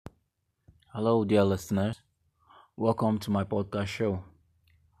Hello, dear listeners. Welcome to my podcast show.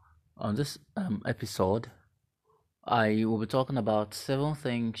 On this episode, I will be talking about 7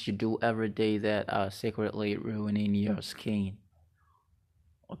 things you do every day that are secretly ruining your skin.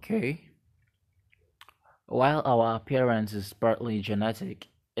 Okay? While our appearance is partly genetic,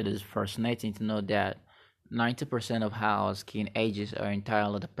 it is fascinating to know that 90% of how our skin ages are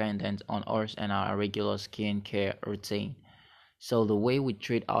entirely dependent on us and our regular skin care routine. So, the way we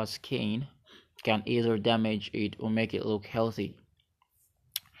treat our skin can either damage it or make it look healthy.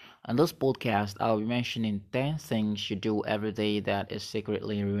 On this podcast, I'll be mentioning 10 things you do every day that is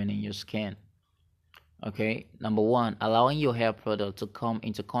secretly ruining your skin. Okay, number one, allowing your hair product to come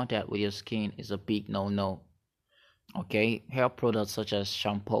into contact with your skin is a big no no. Okay, hair products such as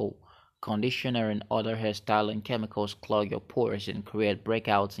shampoo, conditioner, and other hairstyling chemicals clog your pores and create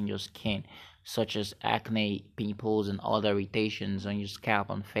breakouts in your skin, such as acne, pimples, and other irritations on your scalp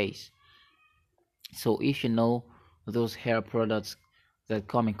and face. So, if you know those hair products that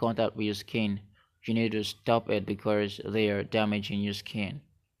come in contact with your skin, you need to stop it because they are damaging your skin.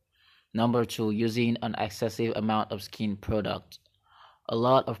 Number two, using an excessive amount of skin product. A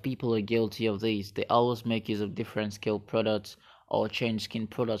lot of people are guilty of this. They always make use of different scale products or change skin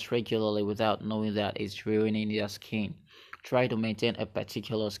products regularly without knowing that it's ruining their skin. Try to maintain a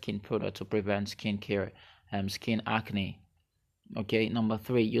particular skin product to prevent skin acne. Okay, number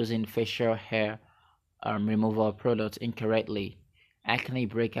three, using facial hair removal products incorrectly. Acne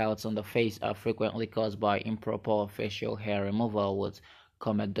breakouts on the face are frequently caused by improper facial hair removal with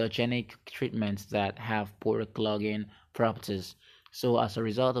comedogenic treatments that have poor clogging properties. So, as a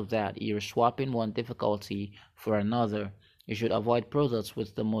result of that, you're swapping one difficulty for another. You should avoid products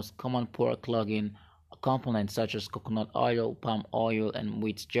with the most common pore clogging components such as coconut oil, palm oil, and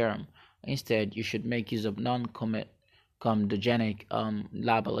wheat germ. Instead, you should make use of non-comedogenic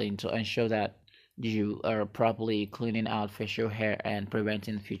labeling to ensure that you are properly cleaning out facial hair and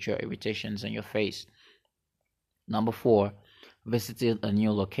preventing future irritations on your face. Number four, visiting a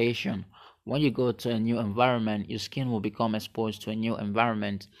new location. When you go to a new environment, your skin will become exposed to a new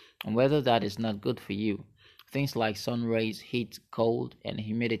environment, and whether that is not good for you. Things like sun rays, heat, cold, and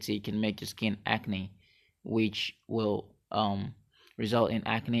humidity can make your skin acne, which will result in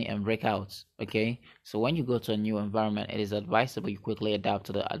acne and breakouts. Okay, so when you go to a new environment, it is advisable you quickly adapt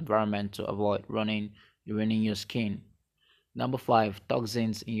to the environment to avoid ruining your skin. Number five,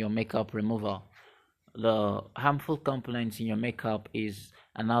 toxins in your makeup removal. The harmful components in your makeup is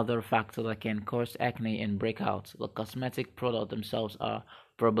another factor that can cause acne and breakouts. The cosmetic products themselves are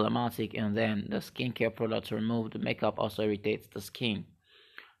problematic, and then the skincare products remove the makeup also irritates the skin.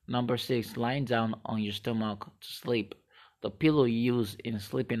 Number six, lying down on your stomach to sleep. The pillow you use in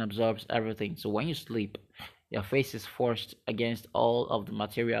sleeping absorbs everything. So when you sleep, your face is forced against all of the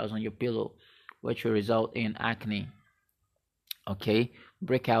materials on your pillow, which will result in acne, okay,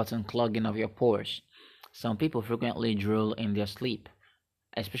 breakouts and clogging of your pores. Some people frequently drool in their sleep,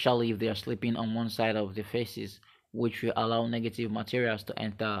 especially if they are sleeping on one side of their faces, which will allow negative materials to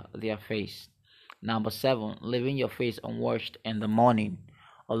enter their face. Number seven, leaving your face unwashed in the morning.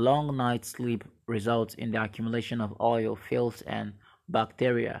 A long night's sleep results in the accumulation of oil, filth, and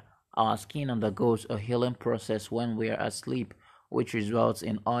bacteria. Our skin undergoes a healing process when we are asleep, which results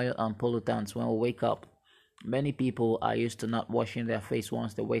in oil and pollutants when we wake up. Many people are used to not washing their face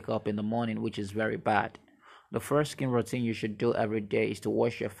once they wake up in the morning, which is very bad. The first skin routine you should do every day is to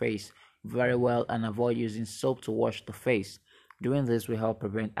wash your face very well and avoid using soap to wash the face. Doing this will help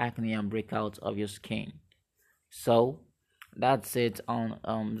prevent acne and breakouts of your skin. So, that's it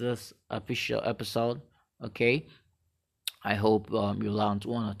on this official episode. Okay, I hope you learned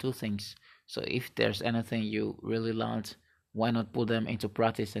one or two things. So, if there's anything you really learned, why not put them into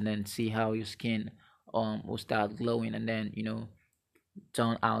practice and then see how your skin will start glowing and then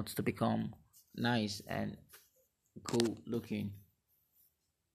turn out to become nice and cool looking.